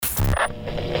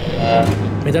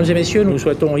Mesdames et messieurs, nous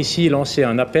souhaitons ici lancer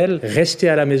un appel. Restez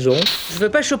à la maison. Je veux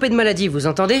pas choper de maladie, vous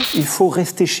entendez ? Il faut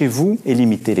rester chez vous et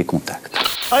limiter les contacts.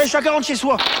 Allez, chacun rentre chez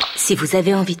soi. Si vous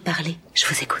avez envie de parler, je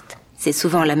vous écoute. C'est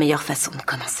souvent la meilleure façon de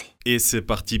commencer. Et c'est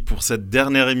parti pour cette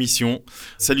dernière émission.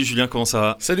 Salut Julien, comment ça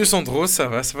va ? Salut Sandro, ça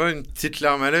va, une petite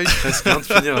larme à l'œil presque de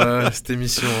finir cette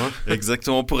émission.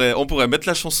 Exactement, on pourrait mettre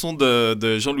la chanson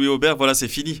de Jean-Louis Aubert, voilà c'est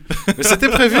fini. Mais c'était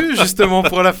prévu justement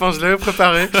pour la fin, je l'avais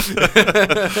préparé.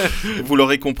 Vous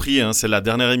l'aurez compris, c'est la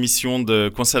dernière émission de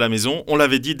Coincés à la maison. On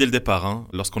l'avait dit dès le départ,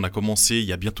 lorsqu'on a commencé il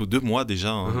y a bientôt 2 mois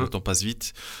déjà, le temps passe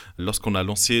vite. Lorsqu'on a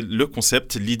lancé le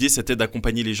concept, l'idée c'était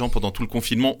d'accompagner les gens pendant tout le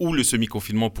confinement ou le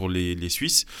semi-confinement pour les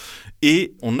Suisses.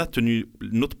 Et on a tenu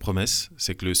notre promesse,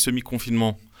 c'est que le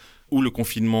semi-confinement ou le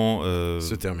confinement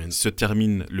se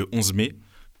termine le 11 mai.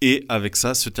 Et avec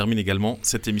ça se termine également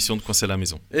cette émission de Coincés à la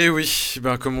maison. Et oui,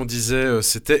 comme on disait,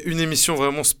 c'était une émission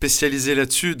vraiment spécialisée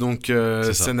là-dessus, donc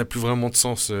ça n'a plus vraiment de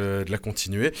sens de la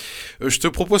continuer. Je te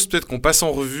propose peut-être qu'on passe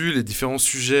en revue les différents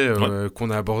sujets qu'on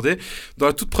a abordés. Dans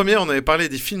la toute première, on avait parlé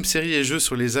des films, séries et jeux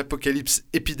sur les apocalypses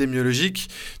épidémiologiques.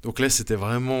 Donc là, c'était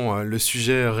vraiment le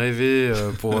sujet rêvé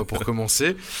pour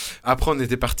commencer. Après, on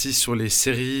était parti sur les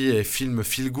séries et films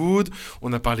feel good.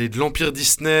 On a parlé de l'Empire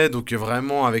Disney, donc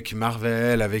vraiment avec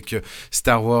Marvel, avec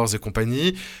Star Wars et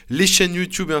compagnie, les chaînes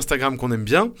YouTube et Instagram qu'on aime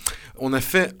bien. On a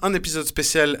fait un épisode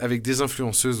spécial avec des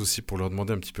influenceuses aussi pour leur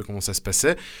demander un petit peu comment ça se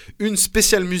passait. Une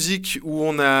spéciale musique où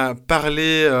on a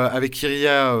parlé avec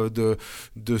Iria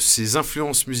de ses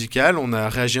influences musicales. On a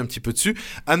réagi un petit peu dessus.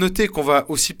 À noter qu'on va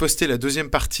aussi poster la deuxième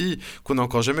partie qu'on n'a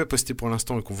encore jamais postée pour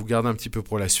l'instant et qu'on vous garde un petit peu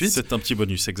pour la suite. C'est un petit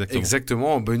bonus, exactement.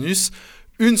 Exactement, en bonus.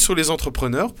 Une sur les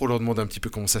entrepreneurs pour leur demander un petit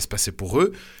peu comment ça se passait pour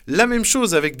eux. La même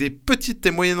chose avec des petites et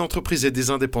moyennes entreprises et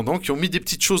des indépendants qui ont mis des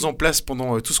petites choses en place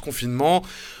pendant tout ce confinement.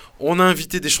 On a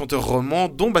invité des chanteurs romans,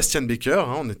 dont Bastian Baker,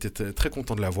 on était très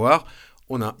content de l'avoir.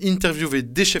 On a interviewé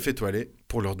des chefs étoilés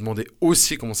pour leur demander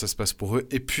aussi comment ça se passe pour eux.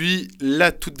 Et puis,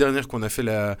 la toute dernière qu'on a fait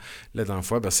la dernière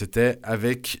fois, c'était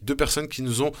avec 2 personnes qui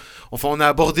nous ont... Enfin, on a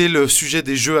abordé le sujet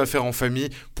des jeux à faire en famille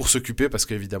pour s'occuper, parce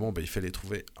qu'évidemment, il fallait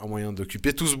trouver un moyen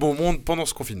d'occuper tout ce beau monde pendant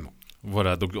ce confinement.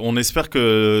 Voilà, donc on espère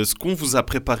que ce qu'on vous a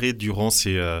préparé durant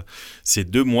ces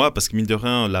 2 mois, parce que mine de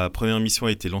rien, la première émission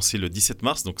a été lancée le 17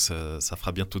 mars, donc ça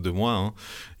fera bientôt 2 mois.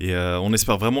 Et on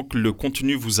espère vraiment que le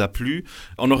contenu vous a plu.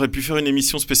 On aurait pu faire une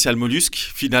émission spéciale mollusque.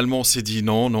 Finalement, on s'est dit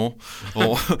non,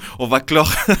 on va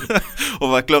clore, on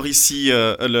va clore ici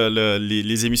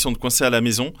les émissions de Coincés à la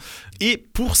maison. Et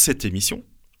pour cette émission,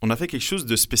 on a fait quelque chose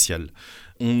de spécial.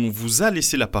 On vous a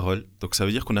laissé la parole, donc ça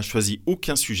veut dire qu'on n'a choisi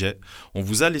aucun sujet. On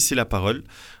vous a laissé la parole,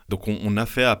 donc on a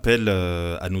fait appel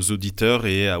à nos auditeurs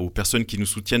et aux personnes qui nous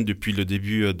soutiennent depuis le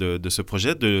début de ce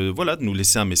projet, de nous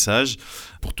laisser un message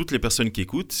pour toutes les personnes qui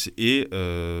écoutent. Et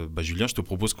Julien, je te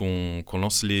propose qu'on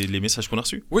lance les messages qu'on a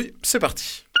reçus. Oui, c'est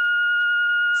parti.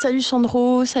 Salut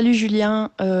Sandro, salut Julien.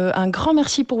 Un grand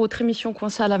merci pour votre émission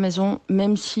Coincés à la maison,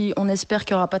 même si on espère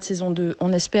qu'il n'y aura pas de saison 2.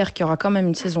 On espère qu'il y aura quand même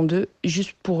une saison 2,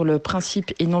 juste pour le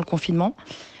principe et non le confinement.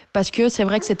 Parce que c'est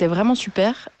vrai que c'était vraiment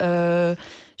super. Je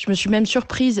me suis même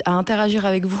surprise à interagir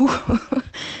avec vous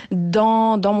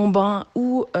dans mon bain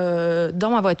ou dans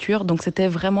ma voiture. Donc c'était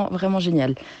vraiment, vraiment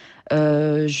génial.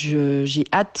 J'ai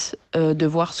hâte de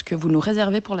voir ce que vous nous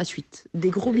réservez pour la suite.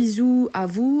 Des gros bisous à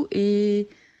vous et...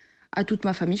 à toute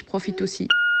ma famille, je profite aussi.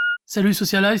 Salut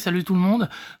Socialize, salut tout le monde.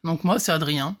 Donc moi, c'est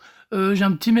Adrien. J'ai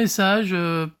un petit message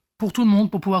pour tout le monde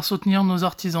pour pouvoir soutenir nos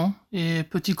artisans et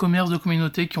petits commerces de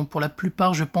communauté qui ont pour la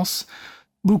plupart, je pense,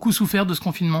 beaucoup souffert de ce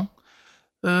confinement.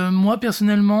 Moi,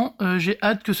 personnellement, j'ai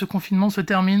hâte que ce confinement se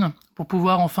termine pour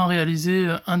pouvoir enfin réaliser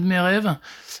un de mes rêves,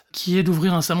 qui est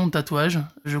d'ouvrir un salon de tatouage.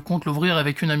 Je compte l'ouvrir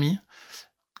avec une amie.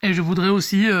 Et je voudrais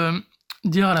aussi...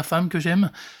 dire à la femme que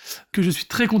j'aime que je suis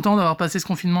très content d'avoir passé ce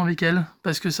confinement avec elle,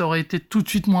 parce que ça aurait été tout de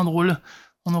suite moins drôle.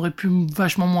 On aurait pu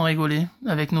vachement moins rigoler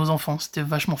avec nos enfants, c'était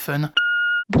vachement fun.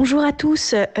 Bonjour à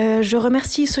tous, je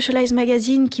remercie Socialize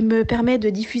Magazine qui me permet de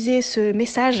diffuser ce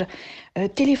message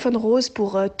téléphone rose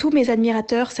pour tous mes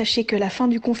admirateurs. Sachez que la fin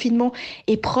du confinement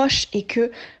est proche et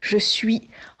que je suis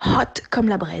hot comme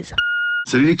la braise.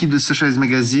 Salut l'équipe de Socialize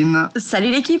Magazine. Salut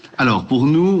l'équipe. Alors pour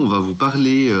nous, on va vous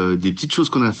parler des petites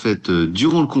choses qu'on a faites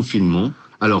durant le confinement.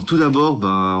 Alors tout d'abord,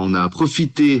 on a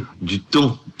profité du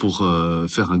temps pour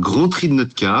faire un grand tri de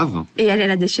notre cave. Et aller à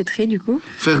la déchetterie du coup.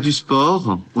 Faire du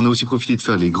sport. On a aussi profité de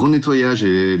faire les grands nettoyages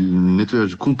et le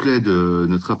nettoyage complet de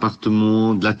notre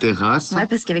appartement, de la terrasse. Ouais,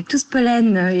 parce qu'avec tout ce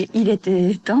pollen, il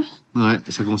était temps. Ouais,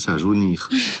 ça commençait à jaunir.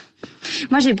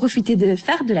 Moi, j'ai profité de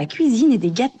faire de la cuisine et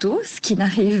des gâteaux, ce qui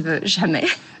n'arrive jamais.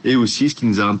 Et aussi, ce qui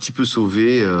nous a un petit peu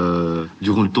sauvés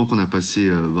durant le temps qu'on a passé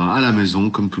à la maison,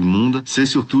 comme tout le monde, c'est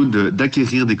surtout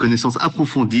d'acquérir des connaissances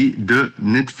approfondies de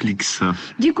Netflix.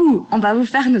 Du coup, on va vous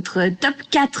faire notre top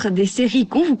 4 des séries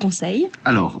qu'on vous conseille.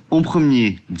 Alors, en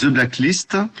premier, The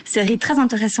Blacklist. Série très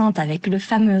intéressante avec le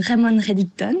fameux Raymond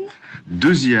Reddington.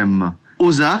 Deuxième,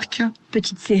 Ozark.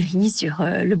 Petite série sur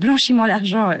le blanchiment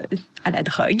d'argent à la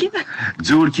drogue.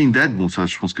 The Walking Dead, bon ça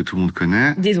je pense que tout le monde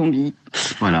connaît. Des zombies.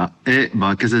 Voilà, et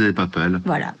Casa del Papel.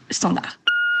 Voilà, standard.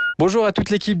 Bonjour à toute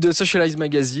l'équipe de Socialize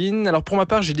Magazine. Alors pour ma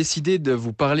part, j'ai décidé de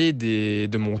vous parler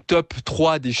de mon top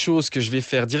 3 des choses que je vais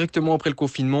faire directement après le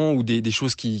confinement ou des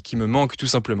choses qui me manquent tout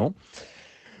simplement.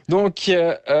 Donc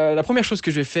la première chose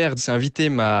que je vais faire, c'est inviter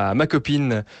ma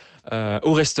copine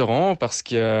au restaurant parce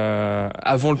que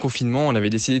avant le confinement, on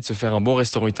avait décidé de se faire un bon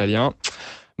restaurant italien.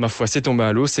 Ma foi, c'est tombé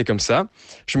à l'eau, c'est comme ça.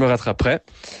 Je me rattraperai.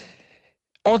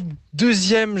 En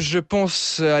deuxième, je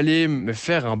pense aller me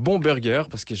faire un bon burger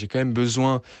parce que j'ai quand même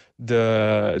besoin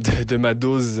de ma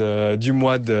dose du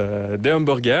mois de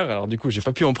hamburger. Alors du coup, j'ai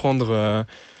pas pu en prendre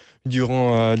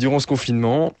durant ce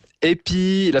confinement. Et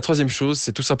puis, la troisième chose,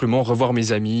 c'est tout simplement revoir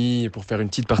mes amis pour faire une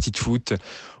petite partie de foot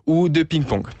ou de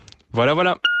ping-pong.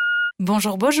 Voilà.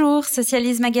 Bonjour,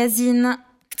 Socialize Magazine.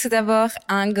 Tout d'abord,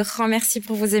 un grand merci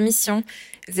pour vos émissions.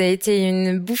 Vous avez été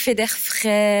une bouffée d'air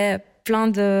frais, plein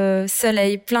de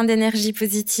soleil, plein d'énergie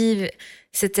positive.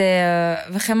 C'était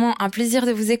vraiment un plaisir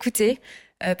de vous écouter,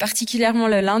 particulièrement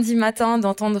le lundi matin,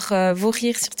 d'entendre vos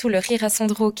rires, surtout le rire à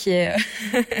Sandro qui est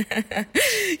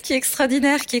qui est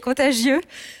extraordinaire, qui est contagieux.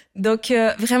 Donc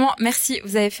vraiment, merci.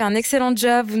 Vous avez fait un excellent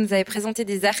job. Vous nous avez présenté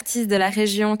des artistes de la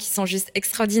région qui sont juste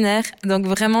extraordinaires. Donc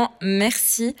vraiment,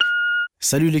 merci.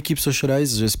 Salut l'équipe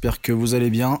Socialize, j'espère que vous allez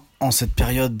bien en cette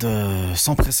période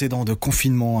sans précédent de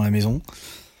confinement à la maison.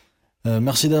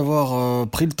 Merci d'avoir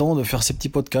pris le temps de faire ces petits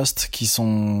podcasts qui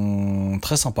sont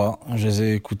très sympas. Je les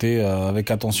ai écoutés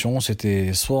avec attention,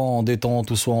 c'était soit en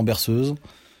détente ou soit en berceuse.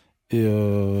 Et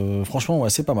franchement, ouais,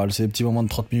 c'est pas mal, c'est des petits moments de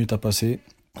 30 minutes à passer.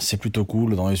 C'est plutôt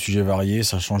cool, dans les sujets variés,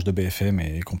 ça change de BFM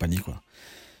et compagnie, quoi.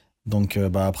 Donc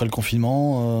après le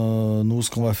confinement, nous ce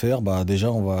qu'on va faire,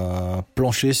 déjà on va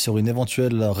plancher sur une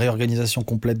éventuelle réorganisation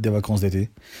complète des vacances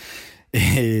d'été.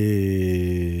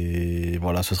 Et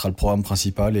voilà, ce sera le programme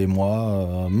principal. Et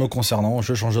moi, me concernant,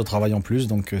 je change de travail en plus,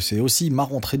 donc c'est aussi ma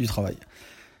rentrée du travail.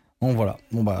 Donc voilà,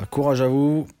 courage à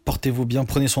vous, portez-vous bien,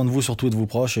 prenez soin de vous, surtout de vos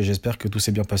proches, et j'espère que tout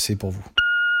s'est bien passé pour vous.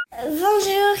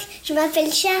 Bonjour, je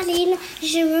m'appelle Charline,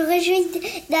 je me réjouis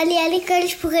d'aller à l'école,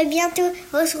 je pourrai bientôt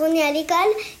retourner à l'école.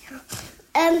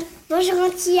 Bonjour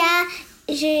Antia,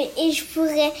 je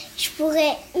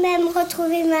pourrais même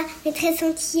retrouver ma maîtresse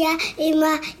Antia et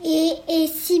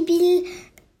Sybille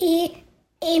et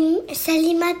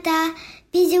Salimata.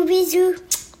 Bisous.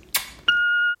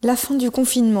 La fin du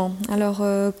confinement. Alors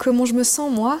comment je me sens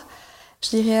moi ? Je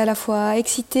dirais à la fois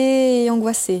excitée et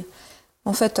angoissée.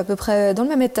 En fait, à peu près dans le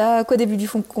même état qu'au début du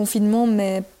confinement,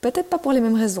 mais peut-être pas pour les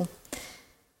mêmes raisons.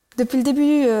 Depuis le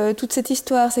début, toute cette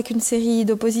histoire, c'est qu'une série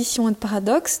d'oppositions et de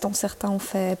paradoxes, dont certains ont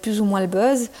fait plus ou moins le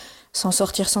buzz, sans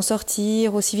sortir,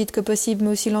 aussi vite que possible, mais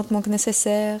aussi lentement que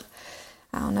nécessaire.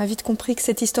 On a vite compris que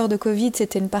cette histoire de Covid,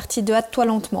 c'était une partie de hâte-toi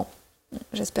lentement.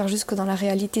 J'espère juste que dans la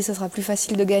réalité, ce sera plus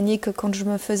facile de gagner que quand je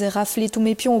me faisais rafler tous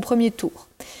mes pions au premier tour.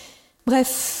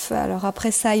 Bref, alors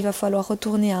après ça, il va falloir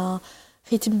retourner à un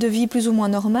rythme de vie plus ou moins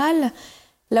normal.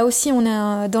 Là aussi, on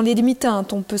est dans les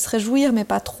demi-teintes. On peut se réjouir, mais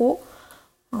pas trop.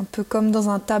 Un peu comme dans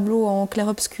un tableau en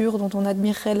clair-obscur dont on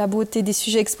admirerait la beauté des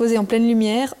sujets exposés en pleine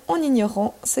lumière en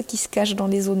ignorant ce qui se cache dans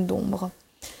les zones d'ombre.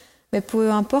 Mais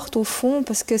peu importe au fond,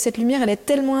 parce que cette lumière, elle est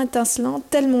tellement étincelante,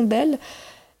 tellement belle,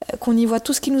 qu'on y voit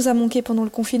tout ce qui nous a manqué pendant le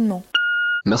confinement.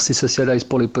 Merci Socialize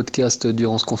pour les podcasts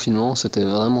durant ce confinement, c'était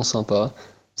vraiment sympa.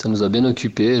 Ça nous a bien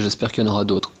occupés, j'espère qu'il y en aura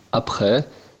d'autres après.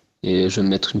 Et je vais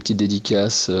mettre une petite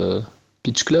dédicace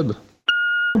Pitch Club.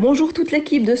 Bonjour toute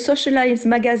l'équipe de Socialize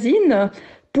Magazine.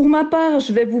 Pour ma part,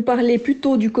 je vais vous parler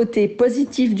plutôt du côté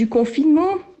positif du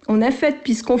confinement. En effet,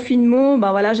 depuis ce confinement,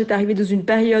 j'étais arrivée dans une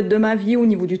période de ma vie au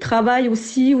niveau du travail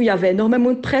aussi, où il y avait énormément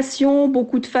de pression,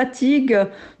 beaucoup de fatigue,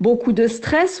 beaucoup de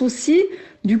stress aussi.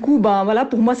 Du coup,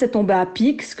 pour moi, c'est tombé à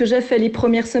pic. Ce que j'ai fait les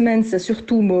premières semaines, c'est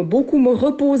surtout beaucoup me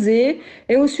reposer.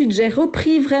 Et ensuite, j'ai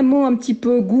repris vraiment un petit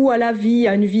peu goût à la vie,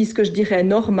 à une vie, ce que je dirais,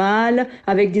 normale,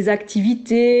 avec des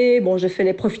activités. J'ai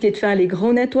fait profiter de faire les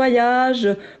grands nettoyages,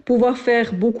 pouvoir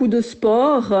faire beaucoup de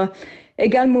sport.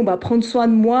 Également, prendre soin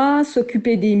de moi,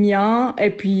 s'occuper des miens, et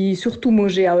puis surtout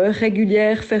manger à heure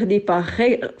régulière, faire des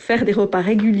repas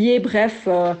réguliers, bref,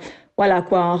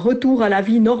 un retour à la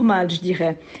vie normale, je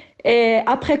dirais. Et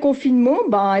après confinement,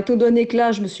 étant donné que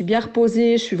là, je me suis bien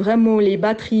reposée, les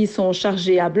batteries sont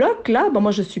chargées à bloc, là,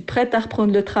 moi, je suis prête à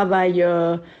reprendre le travail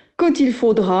quand il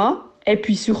faudra. Et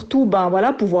puis surtout,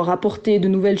 pouvoir apporter de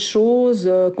nouvelles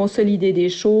choses, consolider des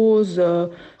choses,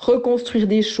 reconstruire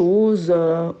des choses.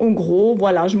 En gros,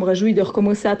 je me réjouis de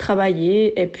recommencer à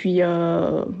travailler et puis,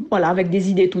 avec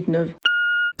des idées toutes neuves.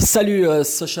 Salut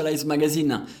Socialize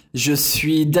Magazine, je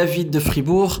suis David de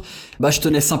Fribourg. Je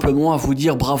tenais simplement à vous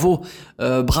dire bravo.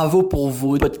 Bravo pour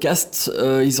vos podcasts,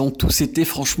 ils ont tous été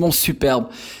franchement superbes.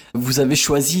 Vous avez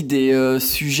choisi des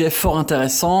sujets fort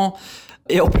intéressants.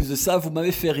 Et en plus de ça, vous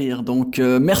m'avez fait rire, donc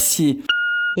merci.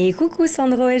 Et coucou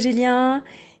Sandro et Julien.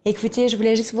 Écoutez, je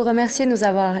voulais juste vous remercier de nous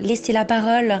avoir laissé la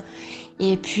parole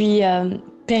et puis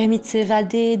permis de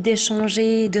s'évader,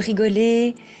 d'échanger, de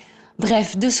rigoler,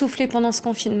 bref, de souffler pendant ce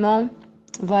confinement.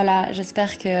 Voilà,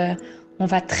 j'espère qu'on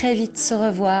va très vite se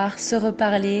revoir, se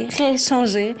reparler,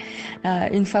 rééchanger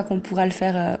une fois qu'on pourra le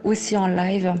faire aussi en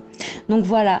live. Donc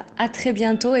voilà, à très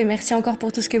bientôt et merci encore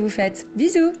pour tout ce que vous faites.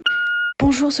 Bisous.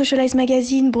 Bonjour Socialize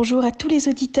Magazine, bonjour à tous les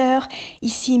auditeurs,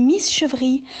 ici Miss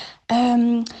Chevry.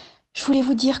 Je voulais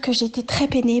vous dire que j'ai été très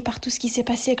peinée par tout ce qui s'est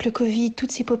passé avec le Covid,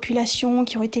 toutes ces populations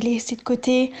qui ont été laissées de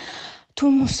côté,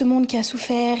 tout ce monde qui a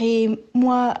souffert et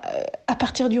moi, à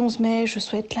partir du 11 mai, je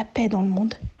souhaite la paix dans le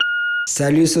monde.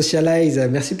 Salut Socialize,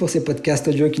 merci pour ces podcasts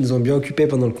audio qui nous ont bien occupés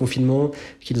pendant le confinement,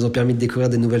 qui nous ont permis de découvrir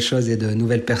de nouvelles choses et de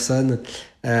nouvelles personnes.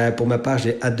 Pour ma part,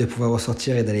 j'ai hâte de pouvoir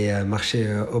ressortir et d'aller marcher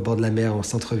au bord de la mer, en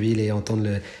centre-ville et entendre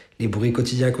les bruits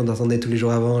quotidiens qu'on entendait tous les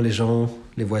jours avant, les gens,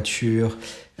 les voitures,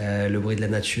 le bruit de la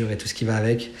nature et tout ce qui va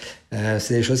avec.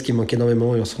 C'est des choses qui manquent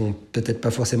énormément et on ne se rend peut-être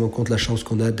pas forcément compte de la chance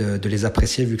qu'on a de les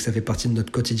apprécier vu que ça fait partie de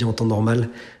notre quotidien en temps normal.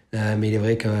 Mais il est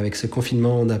vrai qu'avec ce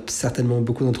confinement, on a certainement,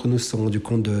 beaucoup d'entre nous se sont rendus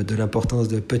compte de l'importance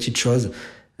de petites choses.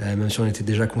 Même si on était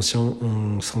déjà conscient,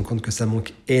 on se rend compte que ça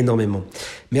manque énormément.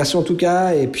 Merci en tout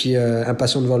cas, et puis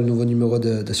impatient de voir le nouveau numéro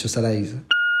de Socialize.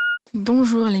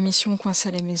 Bonjour l'émission Coincés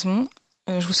à la maison.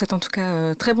 Je vous souhaite en tout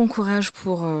cas très bon courage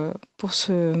pour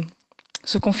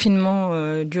ce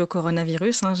confinement dû au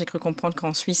coronavirus. J'ai cru comprendre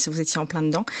qu'en Suisse, vous étiez en plein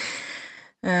dedans.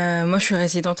 Moi, je suis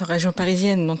résidente en région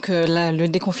parisienne, donc là, le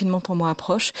déconfinement pour moi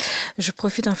approche. Je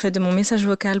profite en fait de mon message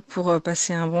vocal pour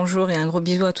passer un bonjour et un gros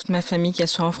bisou à toute ma famille, qu'elle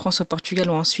soit en France, au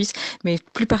Portugal ou en Suisse, mais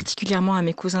plus particulièrement à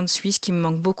mes cousins de Suisse qui me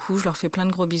manquent beaucoup. Je leur fais plein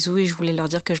de gros bisous et je voulais leur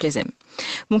dire que je les aime.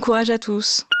 Bon courage à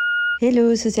tous.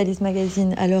 Hello Socialiste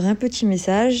Magazine. Alors un petit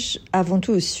message, avant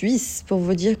tout aux Suisses, pour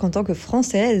vous dire qu'en tant que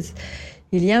Française,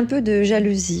 il y a un peu de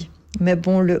jalousie. Mais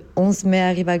bon, le 11 mai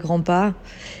arrive à grands pas.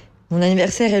 Mon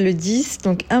anniversaire est le 10,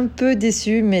 donc un peu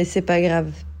déçue, mais c'est pas grave.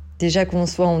 Déjà qu'on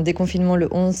soit en déconfinement le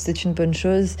 11, c'est une bonne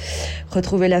chose.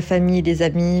 Retrouver la famille, les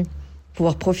amis,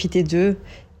 pouvoir profiter d'eux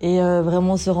et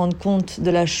vraiment se rendre compte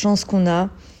de la chance qu'on a.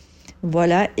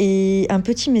 Voilà, et un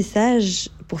petit message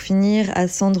pour finir à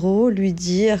Sandro, lui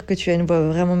dire que tu as une voix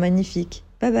vraiment magnifique.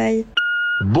 Bye bye.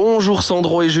 Bonjour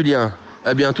Sandro et Julien.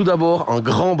 Eh bien, tout d'abord, un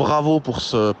grand bravo pour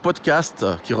ce podcast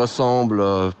qui ressemble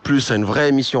plus à une vraie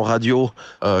émission radio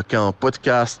qu'un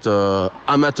podcast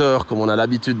amateur comme on a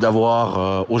l'habitude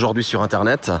d'avoir aujourd'hui sur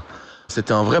Internet.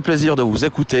 C'était un vrai plaisir de vous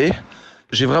écouter.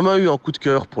 J'ai vraiment eu un coup de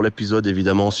cœur pour l'épisode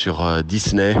évidemment sur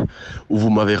Disney où vous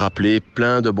m'avez rappelé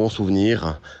plein de bons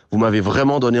souvenirs. Vous m'avez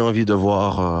vraiment donné envie de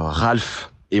voir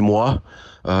Ralph et moi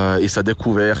et sa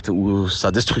découverte ou sa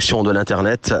destruction de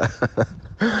l'Internet.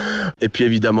 Et puis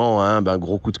évidemment,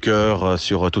 gros coup de cœur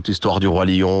sur toute l'histoire du Roi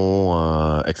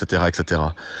Lion, etc., etc.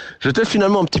 J'étais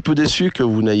finalement un petit peu déçu que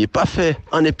vous n'ayez pas fait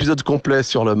un épisode complet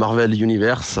sur le Marvel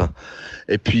Universe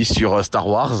et puis sur Star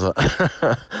Wars.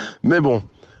 Mais bon,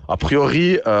 a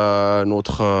priori,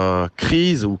 notre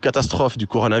crise ou catastrophe du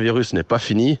coronavirus n'est pas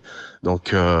finie.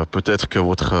 Donc peut-être que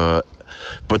votre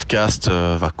podcast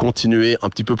va continuer un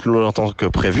petit peu plus longtemps que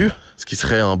prévu, ce qui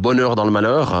serait un bonheur dans le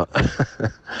malheur.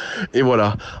 Et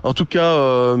voilà. En tout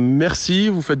cas, merci,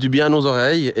 vous faites du bien à nos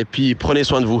oreilles et puis prenez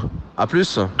soin de vous. À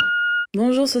plus.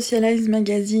 Bonjour Socialize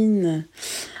Magazine.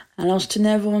 Alors je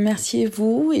tenais à vous remercier,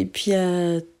 vous, et puis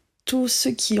à tous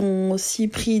ceux qui ont aussi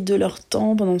pris de leur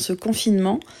temps pendant ce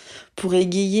confinement pour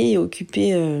égayer et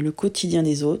occuper le quotidien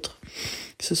des autres.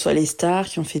 Que ce soit les stars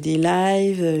qui ont fait des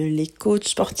lives, les coachs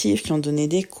sportifs qui ont donné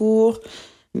des cours,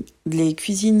 les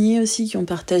cuisiniers aussi qui ont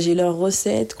partagé leurs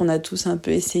recettes, qu'on a tous un peu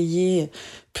essayé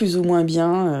plus ou moins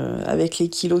bien avec les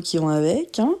kilos qui vont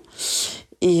avec.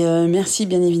 Et merci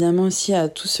bien évidemment aussi à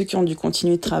tous ceux qui ont dû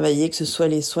continuer de travailler, que ce soit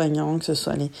les soignants, que ce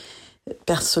soit les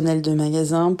personnels de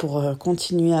magasins, pour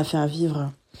continuer à faire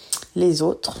vivre les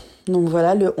autres. Donc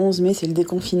voilà, le 11 mai, c'est le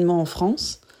déconfinement en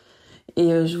France. Et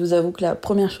je vous avoue que la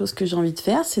première chose que j'ai envie de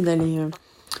faire, c'est d'aller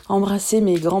embrasser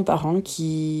mes grands-parents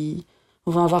qui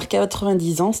On va avoir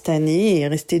 90 ans cette année et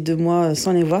rester 2 mois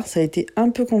sans les voir, ça a été un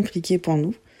peu compliqué pour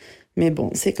nous. Mais bon,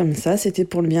 c'est comme ça, c'était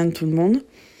pour le bien de tout le monde.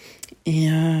 Et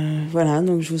voilà,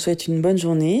 donc je vous souhaite une bonne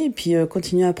journée et puis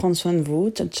continuez à prendre soin de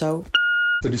vous. Ciao, ciao.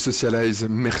 Salut Socialize,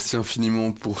 merci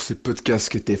infiniment pour ces podcasts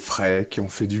qui étaient frais, qui ont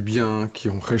fait du bien, qui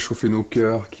ont réchauffé nos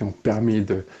cœurs, qui ont permis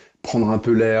de prendre un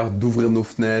peu l'air, d'ouvrir nos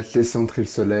fenêtres, laisser entrer le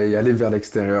soleil, aller vers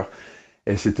l'extérieur.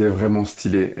 Et c'était vraiment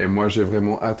stylé. Et moi, j'ai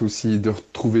vraiment hâte aussi de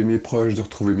retrouver mes proches, de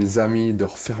retrouver mes amis, de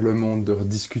refaire le monde, de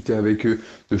rediscuter avec eux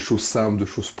de choses simples, de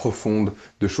choses profondes,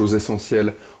 de choses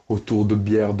essentielles, autour de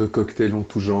bières, de cocktails en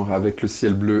tout genre, avec le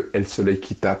ciel bleu et le soleil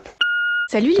qui tape.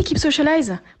 Salut l'équipe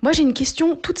Socialize. Moi, j'ai une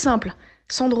question toute simple.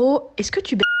 Sandro, est-ce que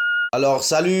tu Alors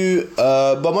salut,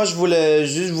 moi je voulais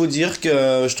juste vous dire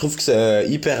que je trouve que c'est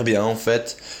hyper bien en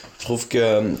fait. Je trouve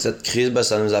que cette crise,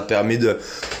 ça nous a permis de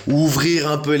ouvrir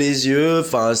un peu les yeux.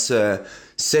 Enfin,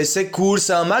 c'est cool,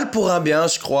 c'est un mal pour un bien,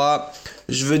 je crois.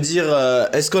 Je veux dire,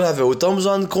 est-ce qu'on avait autant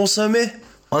besoin de consommer ?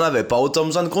 On n'avait pas autant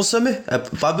besoin de consommer,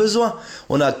 pas besoin.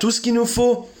 On a tout ce qu'il nous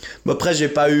faut. Mais après,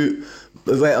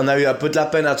 on a eu un peu de la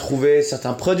peine à trouver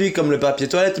certains produits comme le papier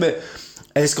toilette, mais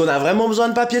est-ce qu'on a vraiment besoin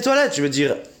de papier toilette ? Je veux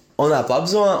dire, on n'a pas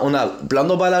besoin. On a plein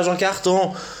d'emballages en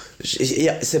carton.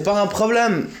 C'est pas un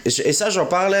problème. Et ça, j'en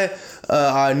parlais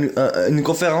à une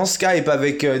conférence Skype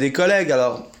avec des collègues.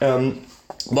 Alors,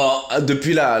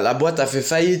 depuis la boîte a fait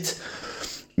faillite.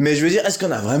 Mais je veux dire, est-ce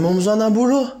qu'on a vraiment besoin d'un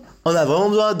boulot ? On a vraiment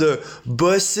besoin de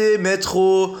bosser,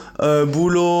 métro,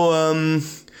 boulot,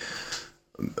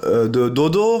 de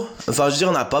dodo. Enfin, je veux dire,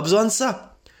 on n'a pas besoin de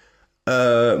ça.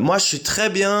 Moi, je suis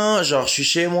très bien. Genre, je suis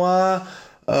chez moi.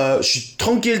 Je suis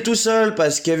tranquille tout seul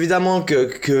parce qu'évidemment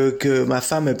que ma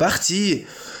femme est partie.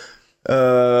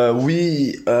 Bon.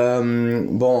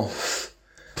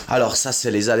 Alors ça, c'est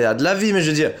les aléas de la vie, mais je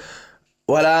veux dire,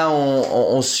 voilà,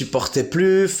 on supportait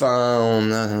plus. Enfin,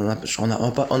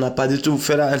 on n'a pas du tout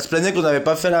fait elle se plaignait qu'on n'avait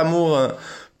pas fait l'amour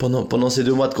pendant ces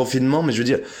 2 mois de confinement, mais je veux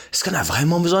dire, est-ce qu'on a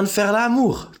vraiment besoin de faire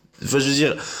l'amour ? Enfin, je veux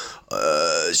dire,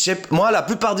 moi, la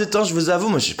plupart du temps, je vous avoue,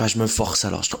 moi, je sais pas, je me force.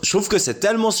 Alors, je trouve que c'est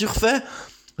tellement surfait.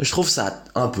 Je trouve ça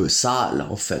un peu sale,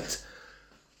 en fait.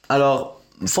 Alors,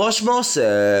 franchement,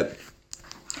 c'est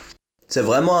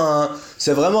vraiment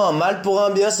un mal pour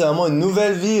un bien. C'est vraiment une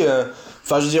nouvelle vie.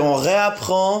 Enfin, je veux dire, on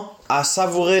réapprend à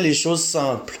savourer les choses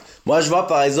simples. Moi, je vois,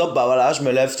 par exemple, je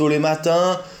me lève tous les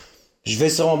matins, je vais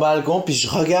sur mon balcon, puis je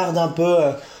regarde un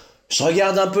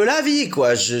peu la vie,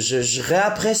 quoi. Je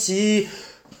réapprécie,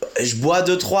 je bois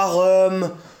 2-3 rhums.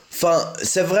 Enfin,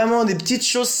 c'est vraiment des petites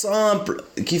choses simples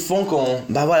qui font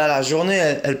la journée,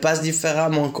 elle passe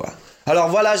différemment, quoi. Alors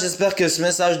voilà, j'espère que ce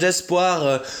message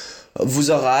d'espoir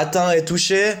vous aura atteint et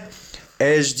touché.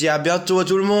 Et je dis à bientôt à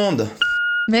tout le monde.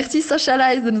 Merci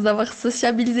Socialize de nous avoir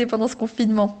sociabilisés pendant ce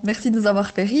confinement. Merci de nous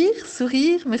avoir fait rire,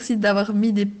 sourire. Merci d'avoir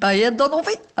mis des paillettes dans nos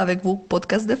vies avec vos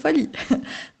podcasts de folie.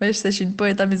 Ouais, je sais, je suis une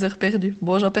poète à mes heures perdues.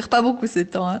 Bon, j'en perds pas beaucoup ces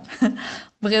temps, hein.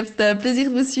 Bref, c'était un plaisir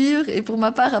de vous suivre. Et pour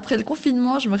ma part, après le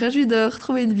confinement, je me réjouis de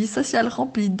retrouver une vie sociale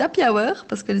remplie d'happy hour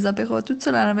parce que les apéros toutes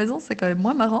seules à la maison, c'est quand même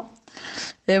moins marrant.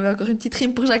 Et encore une petite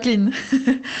rime pour Jacqueline.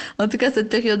 En tout cas, cette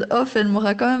période off, elle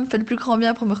m'aura quand même fait le plus grand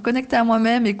bien pour me reconnecter à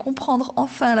moi-même et comprendre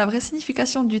enfin la vraie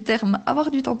signification du terme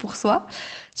avoir du temps pour soi.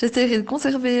 J'essaierai de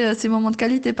conserver ces moments de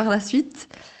qualité par la suite.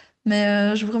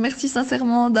 Mais je vous remercie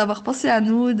sincèrement d'avoir pensé à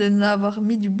nous, de nous avoir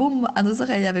mis du baume à nos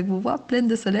oreilles avec vos voix pleines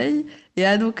de soleil et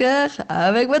à nos cœurs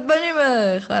avec votre bonne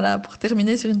humeur. Voilà, pour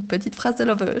terminer sur une petite phrase de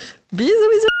lover. Bisous,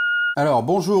 bisous. Alors,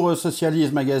 bonjour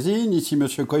Socialise Magazine, ici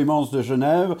Monsieur Coinces de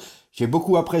Genève. J'ai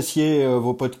beaucoup apprécié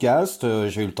vos podcasts,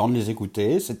 j'ai eu le temps de les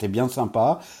écouter, c'était bien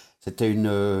sympa, c'était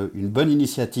une bonne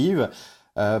initiative.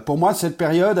 Pour moi, cette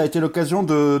période a été l'occasion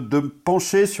de me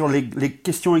pencher sur les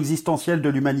questions existentielles de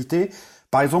l'humanité.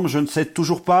 Par exemple, je ne sais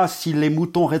toujours pas si les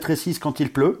moutons rétrécissent quand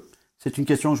il pleut. C'est une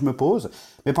question que je me pose.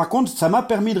 Mais par contre, ça m'a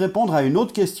permis de répondre à une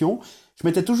autre question. Je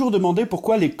m'étais toujours demandé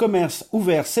pourquoi les commerces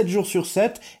ouverts 7 jours sur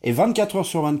 7 et 24 heures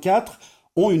sur 24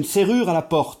 ont une serrure à la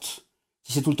porte.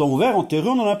 Si c'est tout le temps ouvert, en théorie,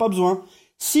 on n'en a pas besoin.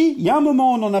 Si, il y a un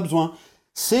moment où on en a besoin.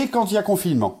 C'est quand il y a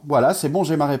confinement. Voilà, c'est bon,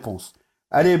 j'ai ma réponse.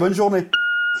 Allez, bonne journée.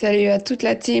 Salut à toute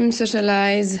la team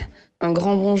Socialize. Un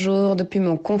grand bonjour depuis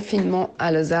mon confinement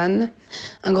à Lausanne.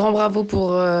 Un grand bravo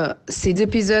pour ces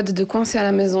épisodes de Coincés à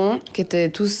la maison qui étaient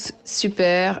tous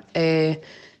super et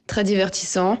très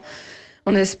divertissants.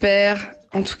 On espère,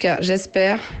 en tout cas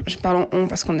j'espère, je parle en on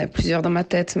parce qu'on est plusieurs dans ma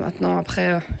tête maintenant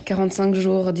après 45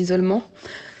 jours d'isolement,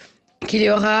 qu'il y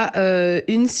aura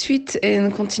une suite et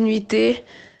une continuité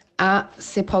à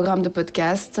ces programmes de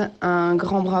podcast. Un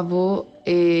grand bravo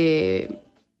et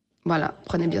voilà,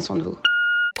 prenez bien soin de vous.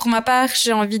 Pour ma part,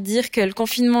 j'ai envie de dire que le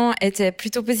confinement était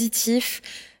plutôt positif.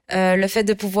 le fait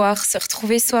de pouvoir se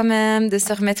retrouver soi-même, de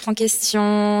se remettre en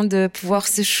question, de pouvoir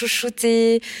se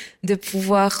chouchouter, de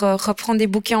pouvoir reprendre des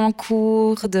bouquins en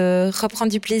cours, de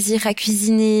reprendre du plaisir à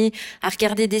cuisiner, à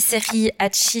regarder des séries, à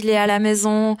chiller à la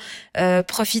maison,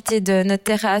 profiter de notre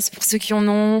terrasse pour ceux qui en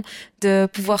ont, de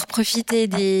pouvoir profiter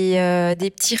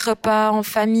des petits repas en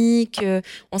famille que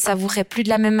on savourait plus de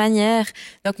la même manière.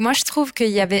 Donc moi je trouve qu'il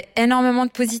y avait énormément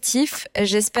de positifs.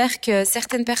 J'espère que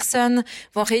certaines personnes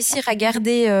vont réussir à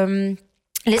garder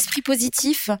l'esprit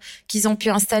positif qu'ils ont pu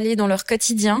installer dans leur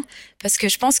quotidien, parce que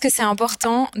je pense que c'est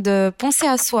important de penser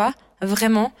à soi,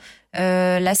 vraiment.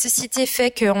 La société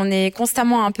fait qu'on est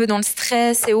constamment un peu dans le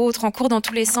stress et autres, on court dans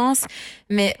tous les sens,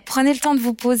 mais prenez le temps de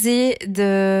vous poser,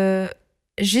 de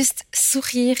juste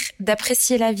sourire,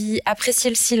 d'apprécier la vie, apprécier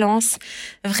le silence.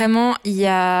 Vraiment,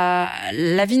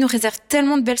 la vie nous réserve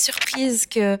tellement de belles surprises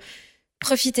que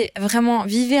profitez, vraiment,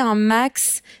 vivez un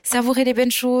max, savourez les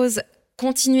bonnes choses,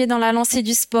 continuez dans la lancée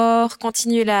du sport,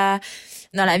 continuez dans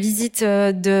la visite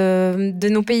de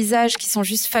nos paysages qui sont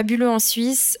juste fabuleux en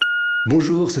Suisse.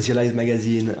 Bonjour Socialize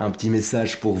Magazine, un petit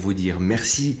message pour vous dire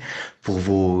merci pour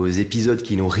vos épisodes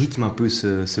qui nous rythment un peu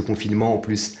ce confinement. En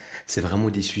plus, c'est vraiment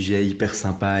des sujets hyper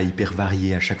sympas, hyper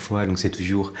variés à chaque fois, donc c'est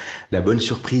toujours la bonne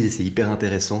surprise et c'est hyper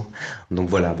intéressant. Donc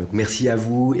voilà, donc merci à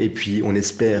vous et puis on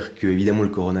espère que évidemment le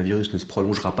coronavirus ne se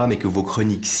prolongera pas mais que vos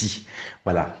chroniques si.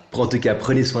 Voilà, en tout cas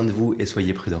prenez soin de vous et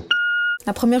soyez prudents.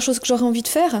 La première chose que j'aurais envie de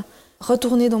faire,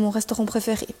 retourner dans mon restaurant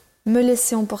préféré. Me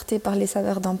laisser emporter par les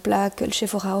saveurs d'un plat que le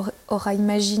chef aura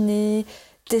imaginé,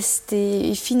 testé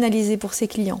et finalisé pour ses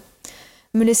clients.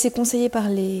 Me laisser conseiller par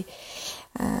les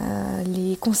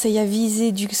conseils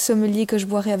avisés du sommelier que je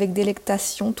boirai avec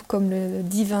délectation, tout comme le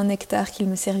divin nectar qu'il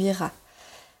me servira.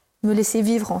 Me laisser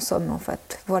vivre en somme, en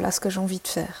fait. Voilà ce que j'ai envie de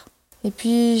faire. Et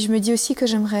puis, je me dis aussi que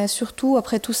j'aimerais surtout,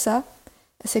 après tout ça,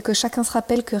 c'est que chacun se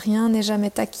rappelle que rien n'est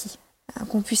jamais acquis.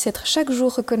 Qu'on puisse être chaque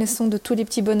jour reconnaissant de tous les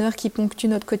petits bonheurs qui ponctuent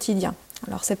notre quotidien.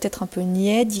 Alors c'est peut-être un peu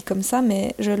niais dit comme ça,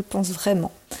 mais je le pense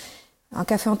vraiment. Un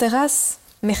café en terrasse,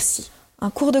 merci. Un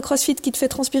cours de crossfit qui te fait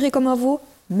transpirer comme un veau,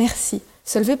 merci.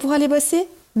 Se lever pour aller bosser,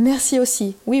 merci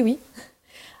aussi. Oui, oui.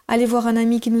 Aller voir un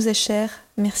ami qui nous est cher,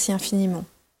 merci infiniment.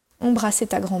 Embrasser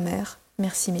ta grand-mère,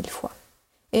 merci 1000 fois.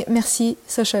 Et merci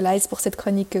Socialize pour cette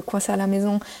chronique Coincés à la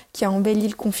maison qui a embelli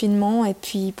le confinement et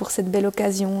puis pour cette belle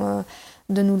occasion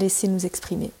de nous laisser nous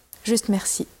exprimer. Juste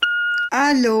merci.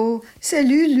 Allô, c'est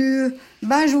Lulu.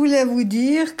 Je voulais vous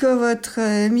dire que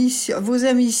vos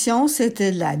émissions,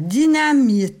 c'était de la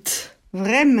dynamite.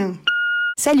 Vraiment.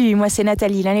 Salut, moi c'est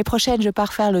Nathalie. L'année prochaine, je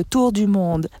pars faire le tour du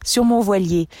monde sur mon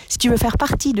voilier. Si tu veux faire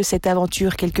partie de cette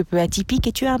aventure quelque peu atypique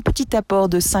et tu as un petit apport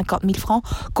de 50 000 francs,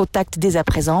 contacte dès à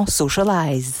présent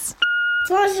Socialize.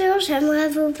 Bonjour, j'aimerais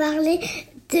vous parler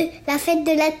de la fête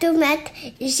de la tomate.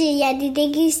 Il y a des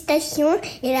dégustations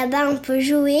et là-bas on peut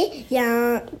jouer. Il y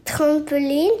a un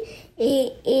trampoline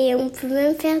et on peut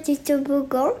même faire du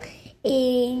toboggan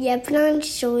et il y a plein de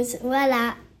choses.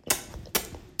 Voilà.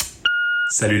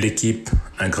 Salut l'équipe,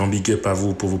 un grand big up à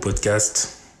vous pour vos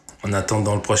podcasts. En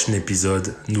attendant le prochain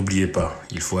épisode, n'oubliez pas,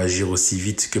 il faut agir aussi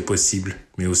vite que possible,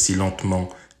 mais aussi lentement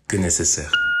que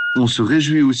nécessaire. On se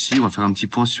réjouit aussi, on va faire un petit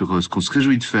point sur ce qu'on se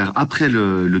réjouit de faire après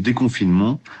le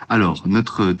déconfinement. Alors,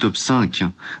 notre top 5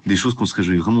 des choses qu'on se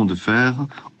réjouit vraiment de faire.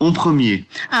 En premier.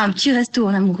 Un petit resto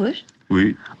en amoureux.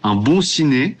 Oui. Un bon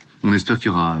ciné. On espère qu'il y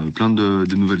aura plein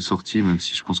de nouvelles sorties, même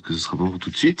si je pense que ce sera pas pour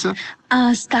tout de suite.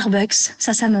 Un Starbucks,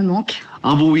 ça me manque.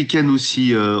 Un bon week-end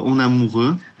aussi en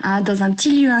amoureux. Dans un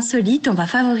petit lieu insolite, on va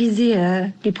favoriser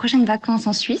les prochaines vacances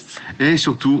en Suisse. Et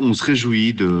surtout, on se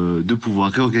réjouit de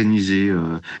pouvoir réorganiser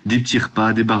des petits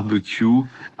repas, des barbecues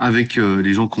avec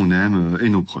les gens qu'on aime et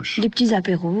nos proches. Des petits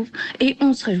apéros. Et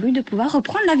on se réjouit de pouvoir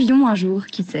reprendre l'avion un jour,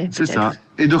 qui sait. C'est ça.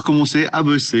 Et de recommencer à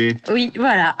bosser. Oui,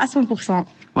 voilà, à 100%.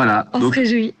 Voilà. On se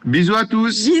réjouit. Bisous à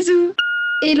tous. Bisous.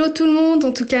 Hello tout le monde,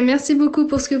 en tout cas merci beaucoup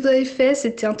pour ce que vous avez fait,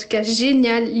 c'était en tout cas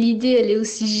génial, l'idée elle est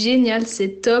aussi géniale,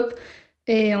 c'est top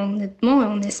et honnêtement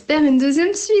on espère une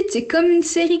deuxième suite, c'est comme une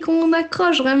série qu'on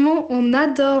accroche, vraiment on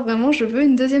adore, vraiment je veux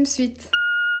une deuxième suite.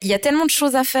 Il y a tellement de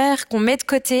choses à faire qu'on met de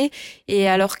côté et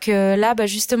alors que là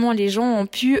justement les gens ont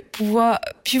pu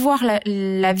voir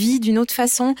la vie d'une autre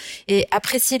façon et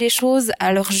apprécier les choses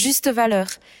à leur juste valeur.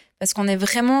 Parce qu'on est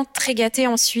vraiment très gâtés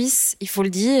en Suisse, il faut le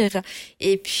dire.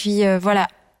 Et puis voilà,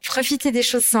 profitez des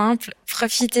choses simples,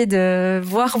 profitez de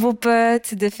voir vos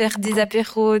potes, de faire des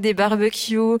apéros, des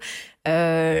barbecues. On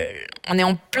est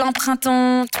en plein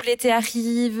printemps, tout l'été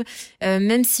arrive.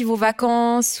 Même si vos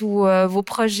vacances ou vos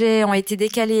projets ont été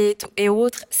décalés et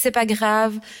autres, c'est pas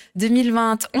grave.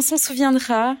 2020, on s'en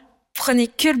souviendra. prenez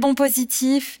que le bon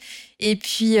positif. Et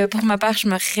puis, pour ma part, je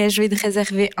me réjouis de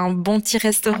réserver un bon petit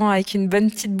restaurant avec une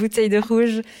bonne petite bouteille de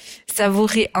rouge,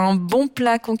 savourer un bon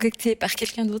plat concocté par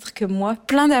quelqu'un d'autre que moi,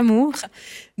 plein d'amour.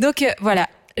 Donc voilà,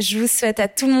 je vous souhaite à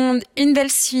tout le monde une belle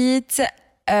suite,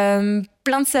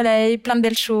 plein de soleil, plein de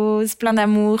belles choses, plein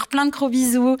d'amour, plein de gros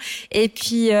bisous. Et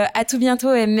puis, à tout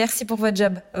bientôt et merci pour votre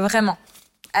job, vraiment.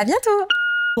 À bientôt.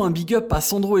 Un big up à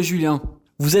Sandro et Julien.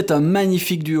 Vous êtes un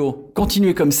magnifique duo.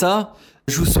 Continuez comme ça.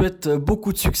 Je vous souhaite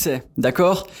beaucoup de succès,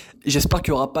 d'accord ? J'espère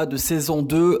qu'il n'y aura pas de saison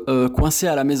 2 Coincés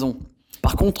à la maison.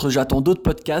 Par contre, j'attends d'autres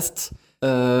podcasts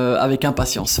avec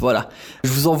impatience. Voilà. Je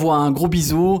vous envoie un gros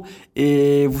bisou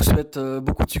et vous souhaite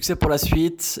beaucoup de succès pour la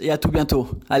suite et à tout bientôt.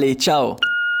 Allez, ciao !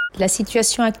 La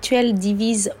situation actuelle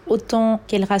divise autant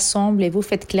qu'elle rassemble et vous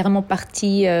faites clairement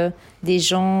partie des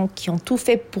gens qui ont tout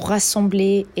fait pour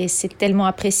rassembler et c'est tellement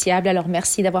appréciable. Alors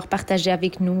merci d'avoir partagé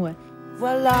avec nous.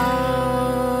 Voilà,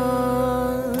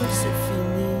 c'est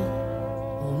fini.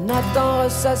 On a tant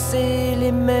ressassé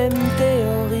les mêmes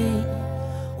théories.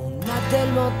 On a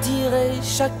tellement tiré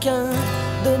chacun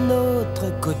de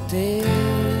notre côté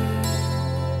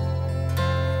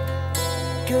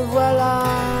que voilà,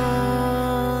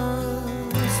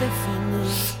 c'est fini.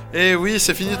 Et oui,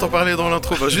 c'est fini, t'en parlais dans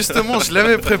l'intro. Bah justement, je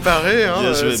l'avais préparé,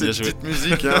 hein, cette petite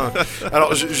musique. Hein.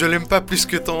 Alors, je l'aime pas plus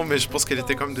que tant, mais je pense qu'elle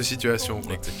était quand même de situation.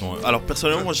 Quoi. Exactement. Alors,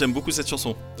 personnellement, moi, j'aime beaucoup cette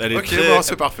chanson. Elle est ok, bon,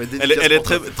 c'est parfait. Elle est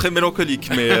très mélancolique,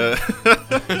 mais...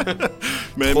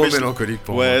 trop mélancolique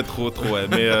pour moi. Ouais, trop, ouais.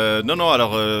 Mais non,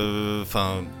 alors,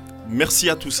 merci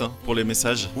à tous pour les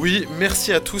messages. Oui,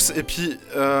 merci à tous. Et puis,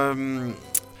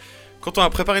 quand on a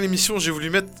préparé l'émission, j'ai voulu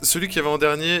mettre celui qui avait en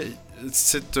dernier...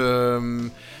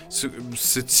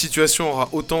 Cette situation aura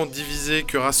autant divisé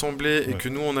que rassemblé et que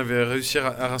nous on avait réussi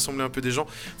à rassembler un peu des gens.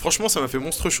 Franchement, ça m'a fait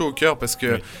monstre chaud au cœur parce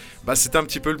que c'était un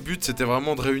petit peu le but, c'était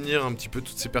vraiment de réunir un petit peu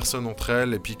toutes ces personnes entre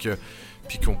elles et puis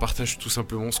qu'on partage tout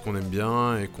simplement ce qu'on aime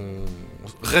bien et qu'on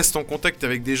reste en contact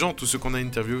avec des gens, tous ceux qu'on a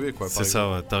interviewés. Quoi, c'est ça,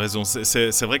 ouais, t'as raison.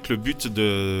 C'est vrai que le but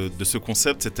de ce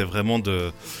concept, c'était vraiment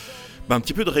un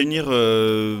petit peu de réunir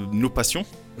nos passions,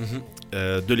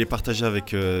 de les partager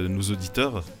avec nos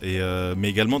auditeurs, mais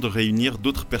également de réunir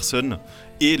d'autres personnes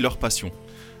et leurs passions.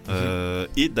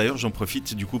 Et d'ailleurs, j'en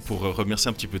profite du coup pour remercier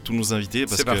un petit peu tous nos invités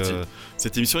parce que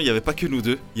cette émission, il n'y avait pas que nous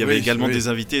deux, il y avait également des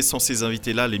invités. Sans ces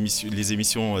invités-là, les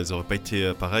émissions, elles n'auraient pas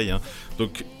été pareilles. Hein.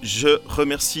 Donc, je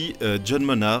remercie John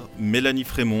Monard, Mélanie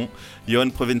Frémont, Johan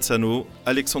Provenzano,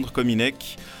 Alexandre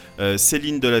Kominek,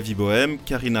 Céline de la Vie Bohème,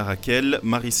 Karina Raquel,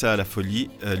 Marissa à la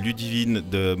Folie, Ludivine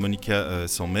de Monica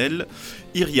Sammel,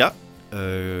 Iria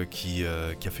qui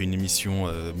a fait une émission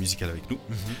musicale avec nous,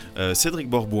 Cédric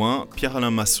Borbouin, Pierre-Alain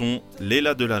Masson,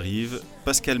 Léla Delarive,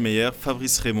 Pascal Meyer,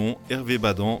 Fabrice Raymond, Hervé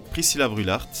Badan, Priscilla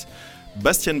Brulart,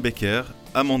 Bastien Becker,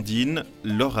 Amandine,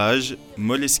 Laurage,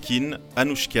 Moleskine,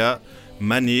 Anouchka,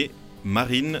 Mané,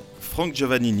 Marine, Franck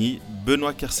Giovannini,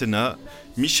 Benoît Kersena,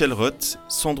 Michel Roth,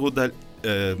 Sandro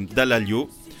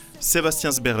Dalalio,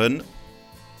 Sébastien Sberen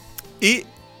et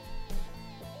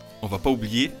on va pas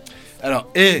oublier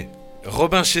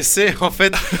Robin Chessé, en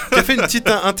fait, qui a fait une petite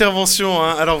intervention.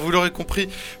 Hein. Alors, vous l'aurez compris,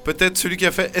 peut-être celui qui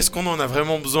a fait « Est-ce qu'on en a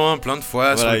vraiment besoin ?» plein de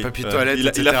fois sur les papiers toilettes,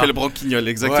 il a fait le branquignol,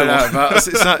 exactement. Voilà,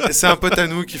 c'est un pote à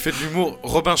nous qui fait de l'humour.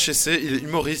 Robin Chessé, il est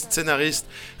humoriste, scénariste,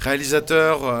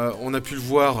 réalisateur. On a pu le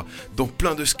voir dans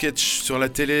plein de sketchs sur la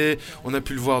télé. On a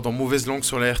pu le voir dans Mauvaise Langue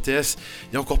sur la RTS.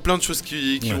 Il y a encore plein de choses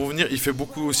qui vont venir. Il fait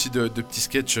beaucoup aussi de petits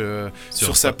sketchs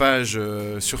sur sa page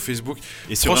sur Facebook.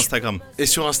 Et sur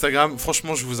Instagram.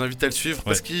 Franchement, je vous invite à le suivre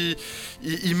parce qu'il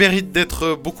mérite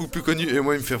d'être beaucoup plus connu et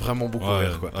moi il me fait vraiment beaucoup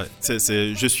rire quoi.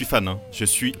 Je suis fan, hein. Je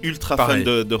suis ultra fan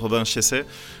de Robin Chessé,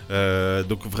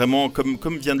 donc vraiment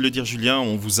comme vient de le dire Julien,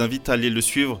 on vous invite à aller le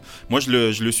suivre. Moi je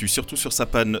le suis surtout sur sa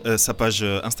page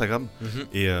Instagram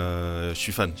et je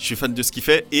suis fan de ce qu'il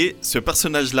fait et ce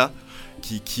personnage là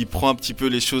qui prend un petit peu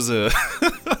les choses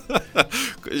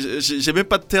j'ai même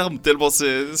pas de terme tellement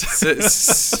c'est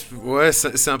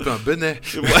un peu un bonnet.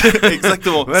 Ouais,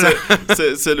 exactement. Voilà.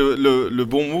 c'est le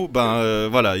bon mot.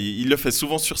 Voilà, il le fait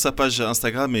souvent sur sa page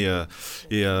Instagram et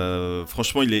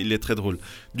franchement il est très drôle.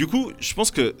 Du coup, je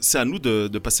pense que c'est à nous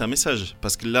de passer un message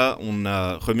parce que là on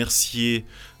a remercié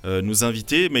nos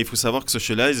invités, mais il faut savoir que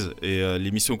Socialize et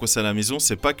l'émission Coincés à la maison,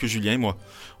 c'est pas que Julien et moi.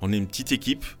 On est une petite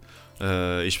équipe.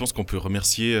 Et je pense qu'on peut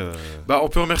remercier... on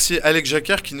peut remercier Alex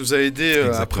Jacquard qui nous a aidé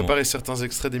à préparer certains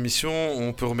extraits d'émissions.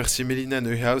 On peut remercier Mélina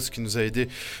Neuhaus qui nous a aidé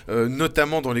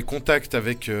notamment dans les contacts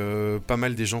avec pas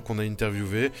mal des gens qu'on a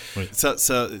interviewés. Oui. Ça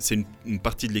c'est une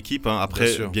partie de l'équipe. Hein.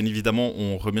 Après, bien évidemment,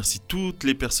 on remercie toutes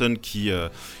les personnes qui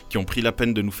ont pris la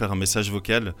peine de nous faire un message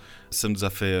vocal. Ça nous a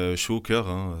fait chaud au cœur.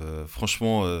 Hein.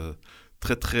 Franchement...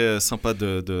 très très sympa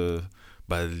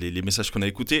les messages qu'on a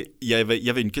écoutés. Il y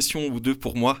avait une question ou deux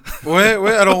pour moi. Ouais,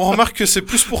 alors on remarque que c'est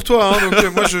plus pour toi, hein,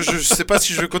 donc moi je sais pas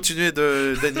si je vais continuer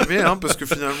d'animer, hein, parce que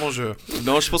finalement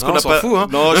Non, je pense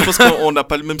qu'on n'a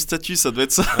pas le même statut, ça doit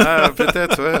être ça. Ah,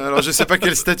 peut-être, ouais. Alors je sais pas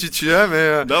quel statut tu as,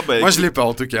 mais moi je l'ai pas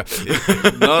en tout cas.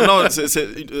 Non,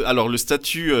 alors le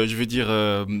statut, je veux dire,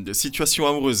 situation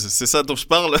amoureuse, c'est ça dont je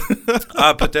parle.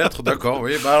 Ah, peut-être, d'accord,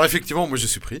 oui. Bah alors effectivement, moi je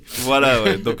suis pris. Voilà,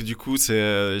 ouais. Donc du coup,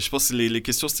 je pense que les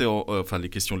questions, c'était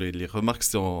les remarques,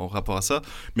 c'était en rapport à ça.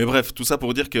 Mais bref, tout ça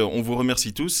pour dire qu'on vous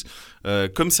remercie tous.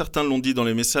 Comme certains l'ont dit dans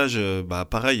les messages,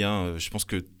 pareil, hein, je pense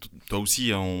que toi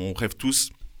aussi, hein, on rêve tous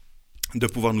de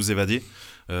pouvoir nous évader,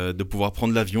 de pouvoir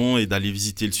prendre l'avion et d'aller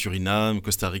visiter le Suriname,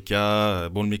 Costa Rica.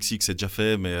 Le Mexique, c'est déjà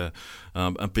fait, mais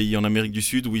un pays en Amérique du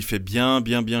Sud où il fait bien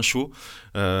chaud.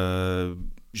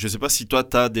 Je ne sais pas si toi,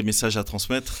 tu as des messages à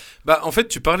transmettre. En fait,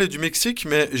 tu parlais du Mexique,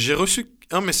 mais j'ai reçu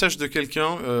un message de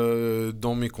quelqu'un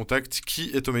dans mes contacts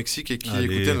qui est au Mexique et qui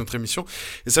écoutait notre émission.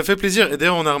 Et ça fait plaisir. Et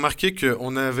d'ailleurs, on a remarqué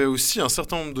qu'on avait aussi un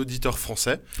certain nombre d'auditeurs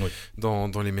français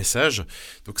dans les messages.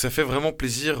 Donc, ça fait vraiment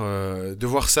plaisir de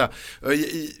voir ça.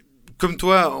 Comme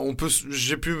toi,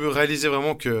 j'ai pu me réaliser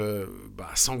vraiment que,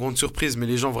 sans grande surprise, mais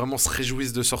les gens vraiment se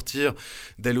réjouissent de sortir,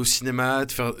 d'aller au cinéma,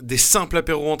 de faire des simples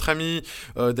apéros entre amis,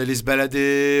 d'aller se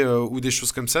balader ou des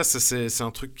choses comme ça. Ça, c'est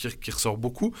un truc qui ressort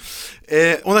beaucoup.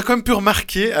 Et on a quand même pu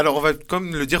remarquer, alors on va quand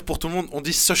même le dire pour tout le monde, on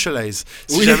dit socialize.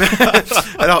 Si jamais...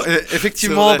 Alors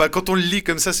effectivement, quand on le lit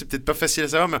comme ça, c'est peut-être pas facile à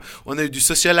savoir, mais on a eu du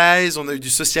socialize, on a eu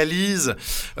du socialise,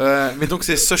 mais donc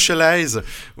c'est socialize.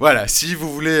 Voilà, si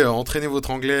vous voulez entraîner votre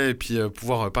anglais et puis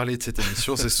pouvoir parler de cette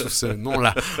émission, c'est sous ce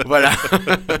nom-là. Voilà.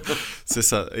 C'est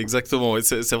ça, exactement. Et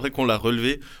c'est vrai qu'on l'a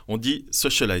relevé. On dit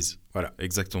socialize. Voilà,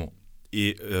 exactement.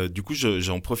 Et du coup,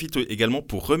 j'en profite également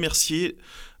pour remercier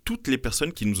toutes les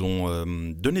personnes qui nous ont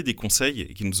donné des conseils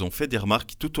et qui nous ont fait des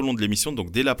remarques tout au long de l'émission.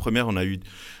 Donc, dès la première, on a eu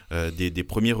des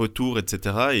premiers retours,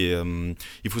 etc. Et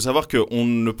il faut savoir qu'on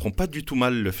ne prend pas du tout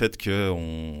mal le fait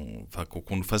qu'on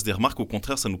nous fasse des remarques. Au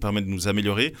contraire, ça nous permet de nous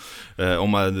améliorer. On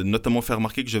m'a notamment fait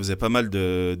remarquer que je faisais pas mal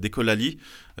d'écolalie.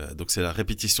 Donc, c'est la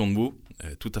répétition de mots.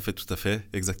 Tout à fait.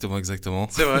 Exactement.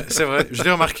 C'est vrai. Je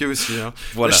l'ai remarqué aussi. Hein.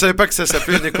 Voilà. Je savais pas que ça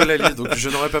s'appelait une écolalie, donc je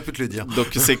n'aurais pas pu te le dire. Donc,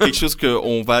 c'est quelque chose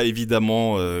qu'on va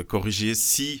évidemment corriger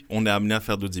si on est amené à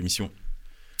faire d'autres émissions.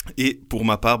 Et pour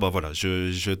ma part,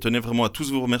 je tenais vraiment à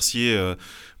tous vous remercier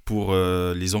pour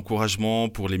les encouragements,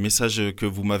 pour les messages que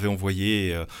vous m'avez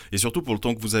envoyés et surtout pour le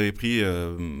temps que vous avez pris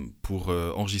pour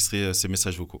enregistrer ces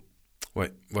messages vocaux.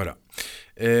 Ouais, voilà.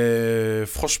 Et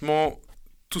franchement,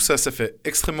 tout ça fait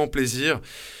extrêmement plaisir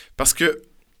parce que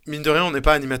mine de rien, on n'est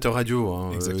pas animateur radio.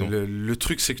 Hein. Le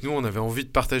truc, c'est que nous, on avait envie de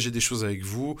partager des choses avec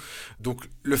vous. Donc,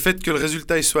 le fait que le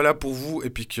résultat il soit là pour vous et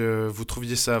puis que vous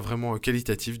trouviez ça vraiment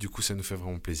qualitatif, du coup, ça nous fait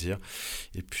vraiment plaisir.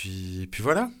 Et puis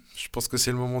voilà. Je pense que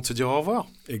c'est le moment de se dire au revoir.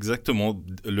 Exactement.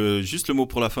 Juste le mot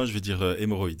pour la fin, je vais dire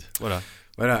hémorroïde.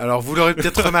 Voilà, alors vous l'aurez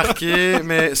peut-être remarqué,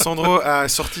 mais Sandro a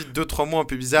sorti 2-3 mots un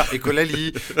peu bizarres.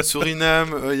 Écolalie,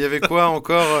 Suriname, il y avait quoi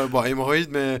encore hémorroïde,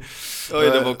 mais... il y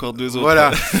en avait encore 2 autres.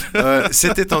 Voilà,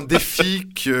 c'était un défi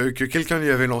que quelqu'un lui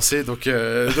avait lancé, donc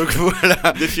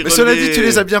voilà. Défi mais cela dit, tu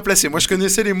les as bien placés. Moi, je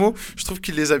connaissais les mots, je trouve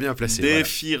qu'il les a bien placés.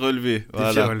 Défi relevé.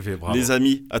 Défi relevé, bravo. Les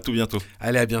amis, à tout bientôt.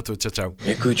 Allez, à bientôt, ciao.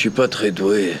 Écoute, je suis pas très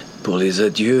doué pour les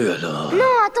adieux, alors... Non,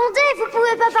 attendez, vous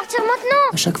pouvez pas partir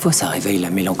maintenant. À chaque fois, ça réveille la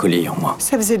mélancolie en moi.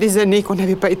 Ça faisait des années qu'on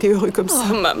n'avait pas été heureux comme ça.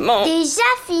 Oh, maman. Déjà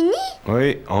fini?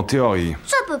 Oui, en théorie.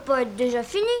 Ça peut pas être déjà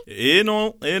fini. Et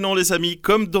non, les amis,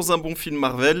 comme dans un bon film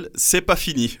Marvel, c'est pas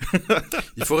fini.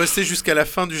 Il faut rester jusqu'à la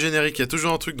fin du générique, il y a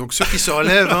toujours un truc. Donc ceux qui se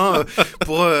relèvent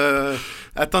pour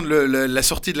atteindre la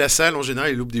sortie de la salle, en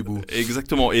général, ils loupent des bouts.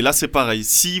 Exactement, et là c'est pareil.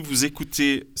 Si vous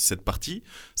écoutez cette partie,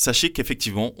 sachez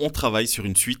qu'effectivement, on travaille sur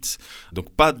une suite.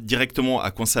 Donc pas directement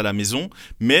à Coincés à la maison,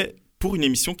 mais pour une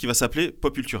émission qui va s'appeler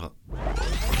Popultura.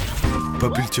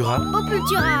 Popultura.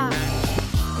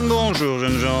 Bonjour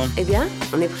jeunes gens. Eh bien,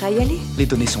 on est prêt à y aller? Les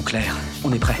données sont claires,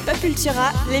 on est prêt.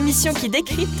 Popultura, l'émission qui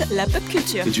décrypte la pop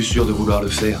culture. Es-tu sûr de vouloir le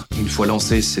faire? Une fois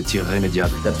lancé, c'est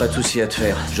irrémédiable. T'as pas de souci à te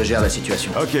faire, je gère la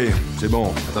situation. Ok, c'est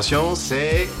bon. Attention,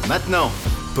 c'est maintenant.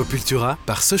 Popultura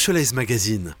par Socialize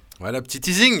Magazine. Voilà, petit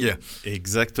teasing.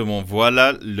 Exactement,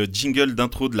 voilà le jingle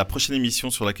d'intro de la prochaine émission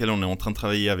sur laquelle on est en train de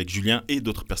travailler avec Julien et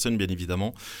d'autres personnes bien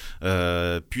évidemment,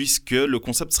 puisque le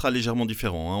concept sera légèrement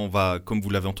différent. On va, comme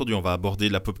vous l'avez entendu, on va aborder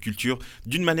la pop culture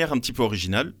d'une manière un petit peu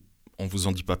originale. On vous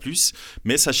en dit pas plus,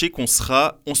 mais sachez qu'on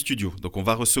sera en studio. Donc on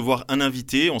va recevoir un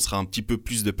invité, on sera un petit peu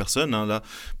plus de personnes. Là,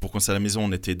 pour Coincés à la maison,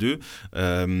 on était 2.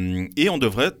 Et on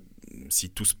devrait si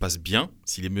tout se passe bien,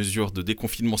 si les mesures de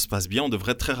déconfinement se passent bien, on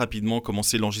devrait très rapidement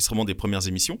commencer l'enregistrement des premières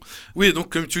émissions. Oui, donc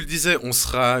comme tu le disais, on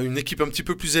sera une équipe un petit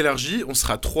peu plus élargie. On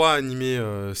sera 3 à animer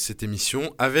cette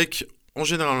émission avec en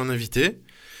général un invité.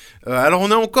 Alors on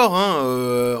est encore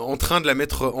en train de la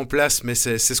mettre en place, mais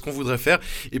c'est ce qu'on voudrait faire.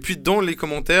 Et puis dans les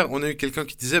commentaires, on a eu quelqu'un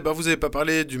qui disait vous n'avez pas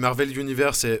parlé du Marvel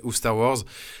Universe ou Star Wars.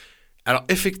 Alors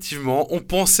effectivement, on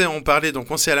pensait en parler dans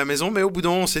Coincés à la maison, mais au bout d'un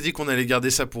moment on s'est dit qu'on allait garder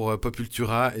ça pour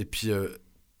Popultura. Et puis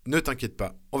ne t'inquiète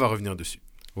pas, on va revenir dessus.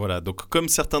 Voilà, donc comme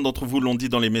certains d'entre vous l'ont dit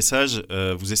dans les messages,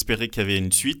 vous espérez qu'il y avait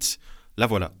une suite. Là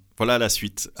voilà. Voilà la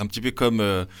suite, un petit peu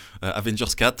comme Avengers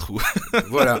 4.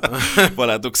 Voilà.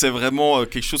 Voilà, donc c'est vraiment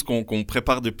quelque chose qu'on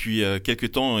prépare depuis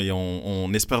quelques temps et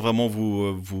on espère vraiment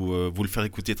vous le faire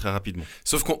écouter très rapidement.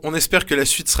 Sauf qu'on espère que la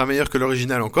suite sera meilleure que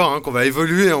l'original encore, qu'on va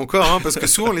évoluer encore, parce que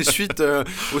souvent les suites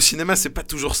au cinéma c'est pas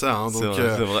toujours ça. Donc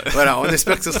c'est vrai. Voilà, on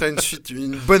espère que ce sera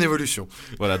une bonne évolution.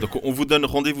 Voilà, donc on vous donne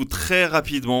rendez-vous très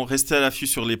rapidement. Restez à l'affût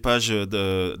sur les pages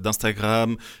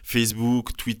d'Instagram,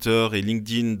 Facebook, Twitter et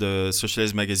LinkedIn de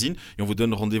Socialize Magazine. Et on vous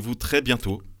donne rendez-vous très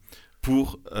bientôt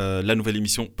pour la nouvelle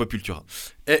émission Popultura.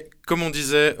 Et comme on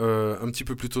disait un petit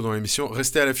peu plus tôt dans l'émission,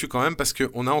 restez à l'affût quand même parce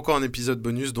qu'on a encore un épisode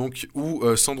bonus donc, où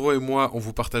Sandro et moi, on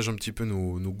vous partage un petit peu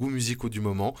nos goûts musicaux du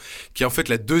moment, qui est en fait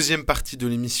la deuxième partie de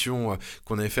l'émission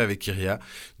qu'on avait fait avec Iria.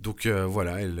 Donc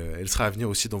voilà, elle sera à venir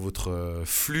aussi dans votre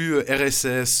flux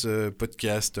RSS,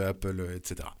 podcast, Apple,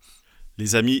 etc.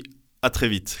 Les amis, à très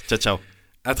vite. Ciao, ciao.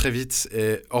 À très vite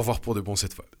et au revoir pour de bon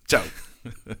cette fois. Ciao.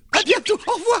 À bientôt,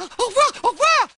 au revoir, au revoir, au revoir.